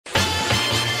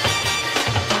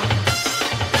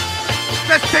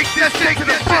Let's take to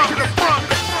the front.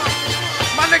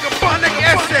 My nigga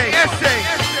Essay.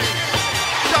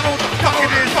 Y'all know what the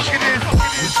fuck it is.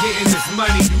 We getting this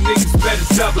money, you niggas better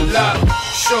double up.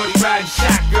 Shorty riding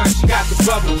shotgun, she got the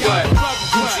bubble butt.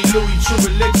 Gucci, Louis, true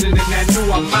religion, and that new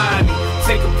Armani.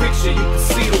 Take a picture, you can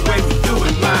see the way we do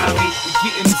it, mommy.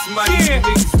 We getting this money, you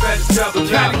niggas better double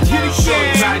up.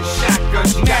 Shorty riding shotgun,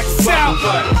 she got the bubble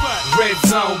butt. Red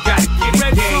zone, gotta get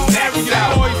it, gang, max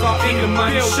out. Think the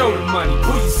money, show the money,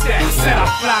 pull your stack. Said I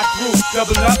fly through,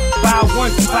 double up, buy one,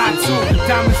 buy two.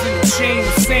 Diamonds in the chain,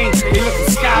 the same, they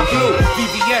lookin' sky blue.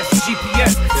 VVS,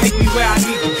 GPS, take me where I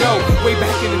need to go. Way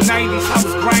back in the 90s, I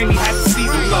was grimy, had the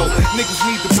season low. Niggas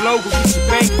need to blow, go get your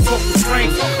bank and talk the frank.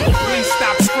 But please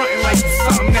stop frontin' like it's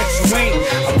something that you ain't.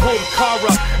 I pull the car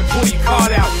up and pull your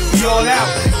card out, we all out.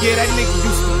 Yeah, that nigga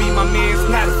used to be my mans,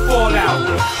 we had a fallout.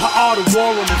 I oughta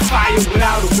war on the fire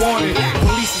without a warning.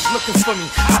 Police is looking for me,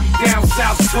 I be down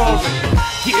south touring.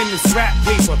 Getting this rap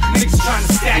paper, niggas trying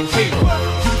to stack paper.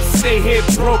 You can stay here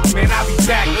broke, man, I'll be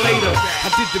back later. I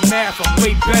did the math, I'm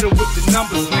way better with the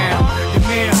numbers now. Your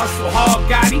man hustle hard,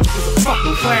 Gotti was a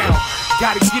fucking clown.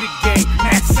 Gotta get it, gang,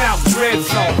 max out, red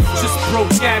zone. Just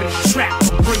broke out of the trap,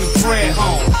 I'm bringing bread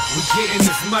home. We getting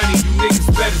this money, you niggas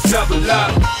better double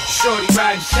up. Shorty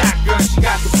riding shotgun, she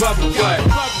got the bubble butt.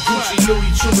 Gucci, Louis,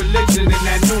 true religion, and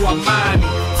that new Armani.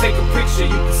 Take a picture,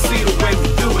 you can see the way we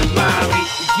do it, mommy.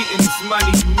 We getting this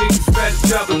money, you niggas better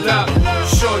double up.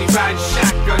 Shorty riding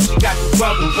shotgun, she got the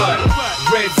bubble butt.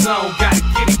 Red zone, gotta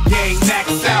get it, gang,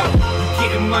 max out. You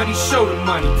getting money, show the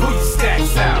money, pull your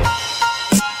stacks out.